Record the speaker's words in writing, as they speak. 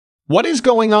What is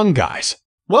going on, guys?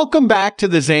 Welcome back to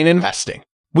the Zain Investing.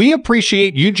 We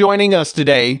appreciate you joining us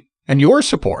today and your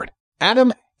support.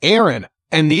 Adam, Aron,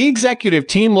 and the executive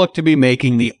team look to be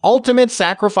making the ultimate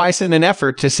sacrifice in an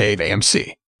effort to save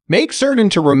AMC. Make certain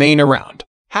to remain around.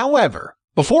 However,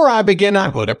 before I begin, I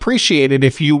would appreciate it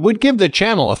if you would give the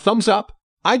channel a thumbs up.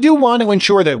 I do want to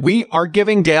ensure that we are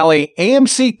giving daily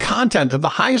AMC content of the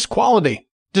highest quality.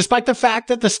 Despite the fact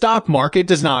that the stock market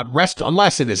does not rest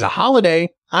unless it is a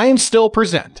holiday, I am still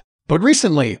present. But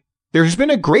recently, there has been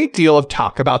a great deal of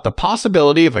talk about the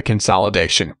possibility of a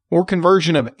consolidation or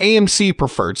conversion of AMC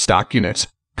preferred stock units,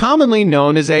 commonly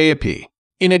known as AAP.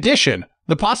 In addition,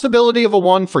 the possibility of a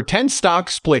 1-for-10 stock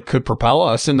split could propel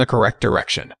us in the correct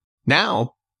direction.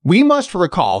 Now, we must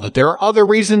recall that there are other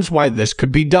reasons why this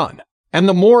could be done. And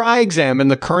the more I examine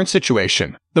the current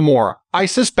situation, the more I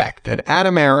suspect that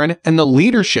Adam, Aron, and the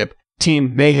leadership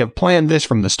team may have planned this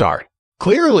from the start.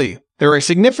 Clearly, there are a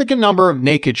significant number of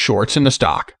naked shorts in the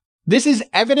stock. This is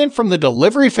evident from the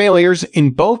delivery failures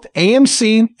in both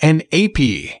AMC and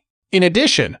APE. In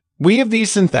addition, we have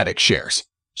these synthetic shares,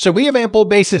 so we have ample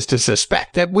basis to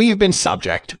suspect that we have been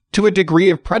subject to a degree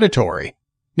of predatory,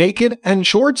 naked, and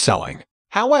short selling.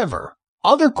 However,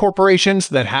 other corporations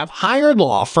that have hired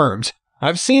law firms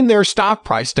have seen their stock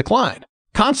price decline.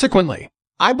 Consequently,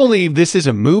 I believe this is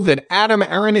a move that Adam,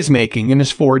 Aron is making in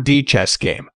his 4D chess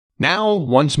game. Now,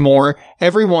 once more,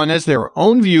 everyone has their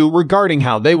own view regarding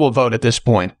how they will vote at this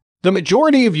point. The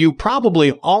majority of you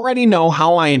probably already know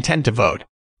how I intend to vote,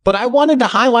 but I wanted to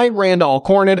highlight Randall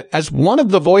Cornett as one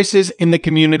of the voices in the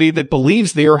community that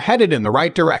believes they are headed in the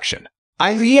right direction.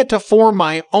 I have yet to form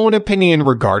my own opinion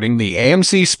regarding the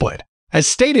AMC split, as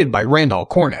stated by Randall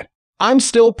Cornett. I'm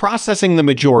still processing the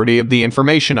majority of the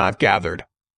information I've gathered.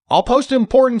 I'll post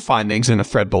important findings in a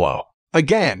thread below.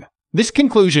 Again, this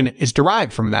conclusion is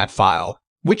derived from that file,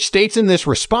 which states in this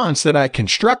response that I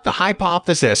construct the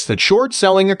hypothesis that short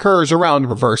selling occurs around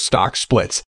reverse stock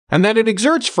splits, and that it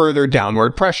exerts further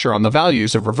downward pressure on the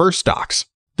values of reverse stocks.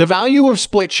 The value of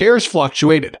split shares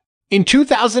fluctuated. In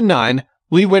 2009,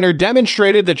 Lee Winter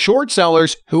demonstrated that short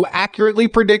sellers who accurately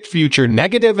predict future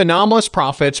negative anomalous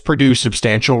profits produce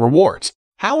substantial rewards.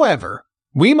 However,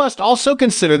 we must also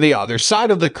consider the other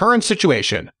side of the current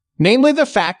situation, namely the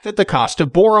fact that the cost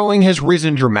of borrowing has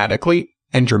risen dramatically.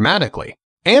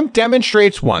 AMP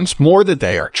demonstrates once more that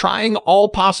they are trying all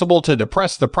possible to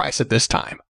depress the price at this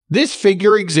time. This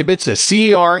figure exhibits a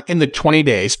CER in the 20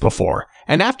 days before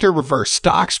and after reverse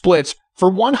stock splits for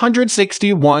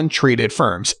 161 treated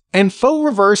firms and faux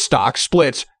reverse stock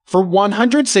splits for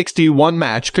 161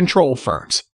 match control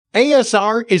firms.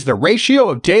 ASR is the ratio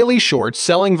of daily short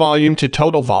selling volume to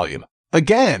total volume.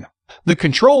 Again, the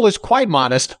control is quite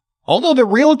modest, although the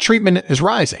real treatment is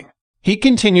rising. He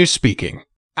continues speaking.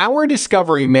 Our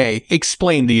discovery may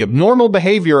explain the abnormal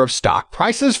behavior of stock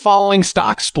prices following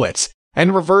stock splits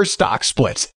and reverse stock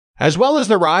splits, as well as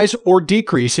the rise or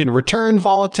decrease in return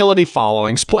volatility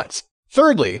following splits.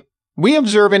 Thirdly, we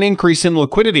observe an increase in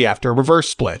liquidity after reverse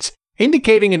splits,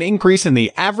 indicating an increase in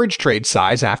the average trade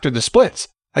size after the splits,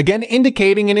 again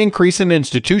indicating an increase in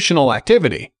institutional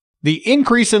activity. The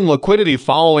increase in liquidity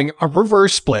following a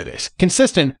reverse split is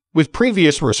consistent with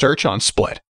previous research on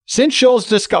split. Since Shoals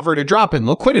discovered a drop in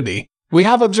liquidity, we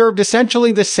have observed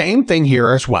essentially the same thing here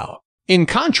as well. In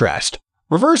contrast,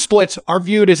 reverse splits are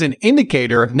viewed as an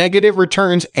indicator of negative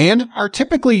returns and are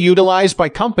typically utilized by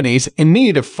companies in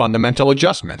need of fundamental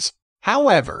adjustments.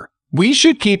 However, we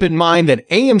should keep in mind that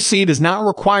AMC does not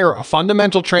require a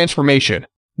fundamental transformation.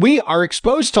 We are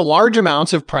exposed to large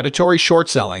amounts of predatory short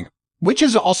selling, which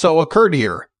has also occurred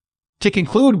here. To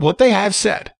conclude what they have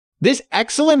said, this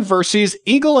excellent versus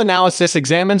Eagle analysis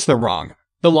examines the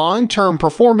long-term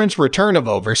performance return of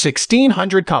over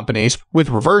 1,600 companies with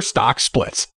reverse stock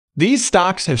splits. These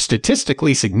stocks have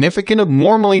statistically significant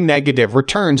abnormally negative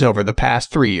returns over the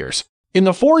past 3 years. In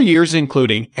the 4 years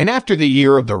including and after the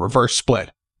year of the reverse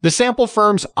split, the sample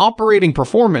firm's operating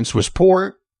performance was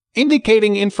poor,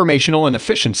 indicating informational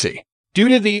inefficiency. Due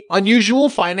to the unusual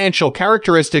financial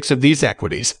characteristics of these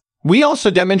equities, we also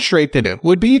demonstrate that it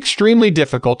would be extremely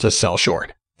difficult to sell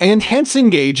short, and hence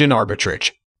engage in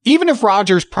arbitrage. Even if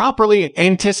Rogers properly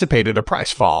anticipated a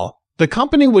price fall, the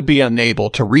company would be unable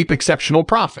to reap exceptional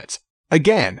profits.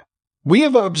 Again, we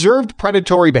have observed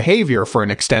predatory behavior for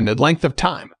an extended length of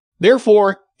time.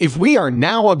 Therefore, if we are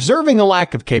now observing a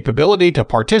lack of capability to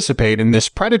participate in this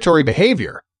predatory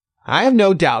behavior, I have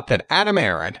no doubt that Adam,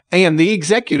 Aron and the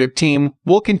executive team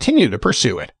will continue to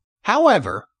pursue it.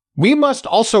 However, we must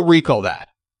also recall that,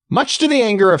 much to the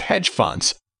anger of hedge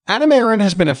funds, Adam, Aron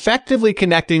has been effectively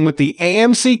connecting with the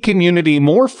AMC community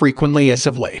more frequently as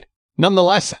of late.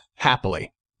 Nonetheless,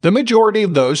 happily, The majority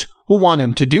of those who want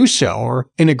him to do so are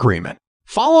in agreement.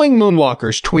 Following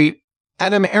Moonwalker's tweet,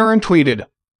 Aron tweeted,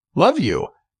 "Love you,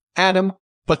 Adam,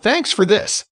 but thanks for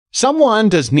this. Someone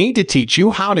does need to teach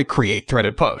you how to create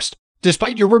threaded posts,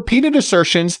 despite your repeated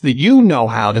assertions that you know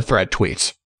how to thread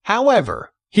tweets.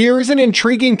 However, here is an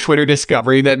intriguing Twitter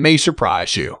discovery that may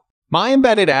surprise you. My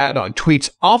embedded ad on tweets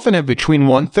often have between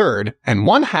 1/3 and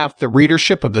 1/2 the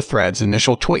readership of the thread's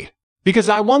initial tweet. Because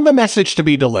I want the message to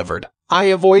be delivered, I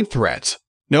avoid threads.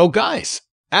 No, guys.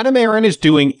 Aron is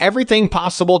doing everything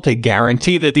possible to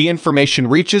guarantee that the information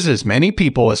reaches as many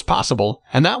people as possible,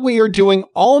 and that we are doing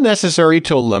all necessary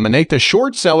to eliminate the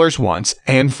short sellers once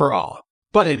and for all.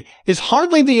 But it is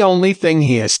hardly the only thing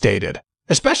he has stated,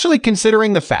 especially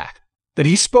considering the fact that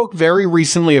he spoke very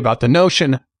recently about the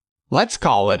notion, let's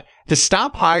call it, to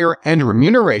stop higher end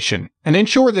remuneration and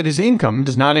ensure that his income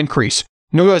does not increase,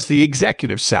 nor does the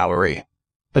executive salary,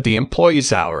 but the employee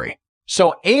salary.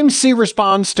 So AMC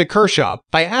responds to Kershaw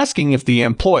by asking if the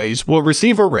employees will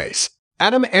receive a raise.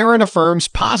 Aron affirms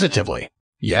positively,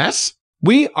 yes,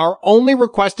 we are only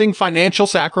requesting financial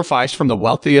sacrifice from the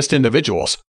wealthiest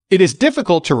individuals. It is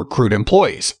difficult to recruit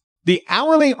employees. The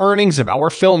hourly earnings of our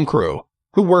film crew,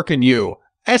 who work in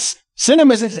U.S.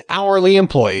 cinemas' hourly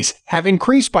employees, have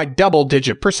increased by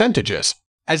double-digit percentages.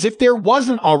 As if there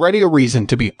wasn't already a reason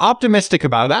to be optimistic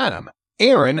about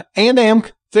Aron and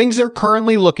AMC, things are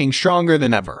currently looking stronger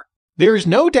than ever. There is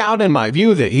no doubt in my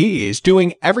view that he is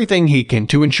doing everything he can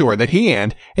to ensure that he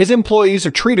and his employees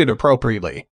are treated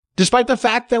appropriately, despite the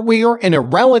fact that we are in a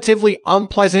relatively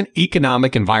unpleasant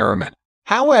economic environment.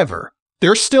 However,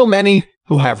 there are still many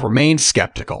who have remained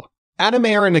skeptical.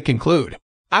 Aron to conclude,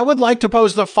 I would like to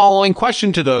pose the following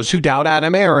question to those who doubt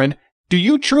Aron. Do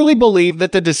you truly believe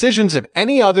that the decisions of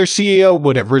any other CEO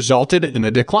would have resulted in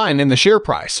a decline in the share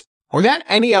price? Or that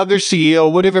any other CEO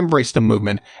would have embraced the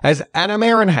movement as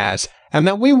Aron has, and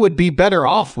that we would be better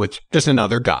off with just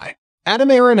another guy?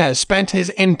 Aron has spent his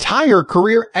entire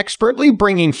career expertly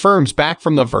bringing firms back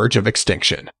from the verge of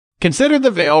extinction. Consider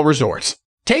the Vail Resorts.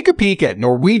 Take a peek at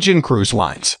Norwegian Cruise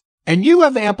Lines, and you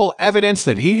have ample evidence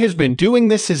that he has been doing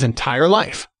this his entire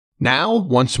life. Now,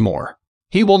 once more,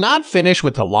 he will not finish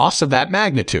with a loss of that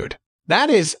magnitude. That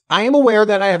is, I am aware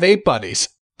that I have 8 buddies.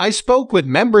 I spoke with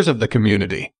members of the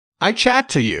community. I chat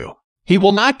to you. He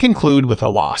will not conclude with a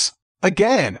loss.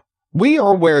 Again, we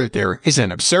are aware that there is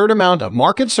an absurd amount of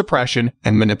market suppression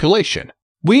and manipulation.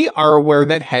 We are aware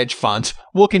that hedge funds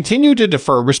will continue to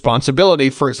defer responsibility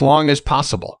for as long as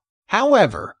possible.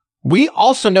 However, we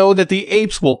also know that the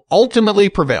apes will ultimately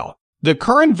prevail. The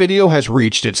current video has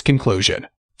reached its conclusion.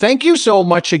 Thank you so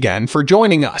much again for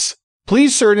joining us.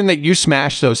 Please certain that you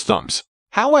smash those thumbs.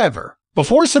 However,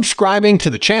 before subscribing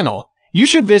to the channel, you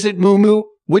should visit Moomoo,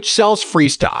 which sells free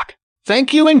stock.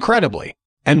 Thank you incredibly,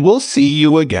 and we'll see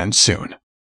you again soon.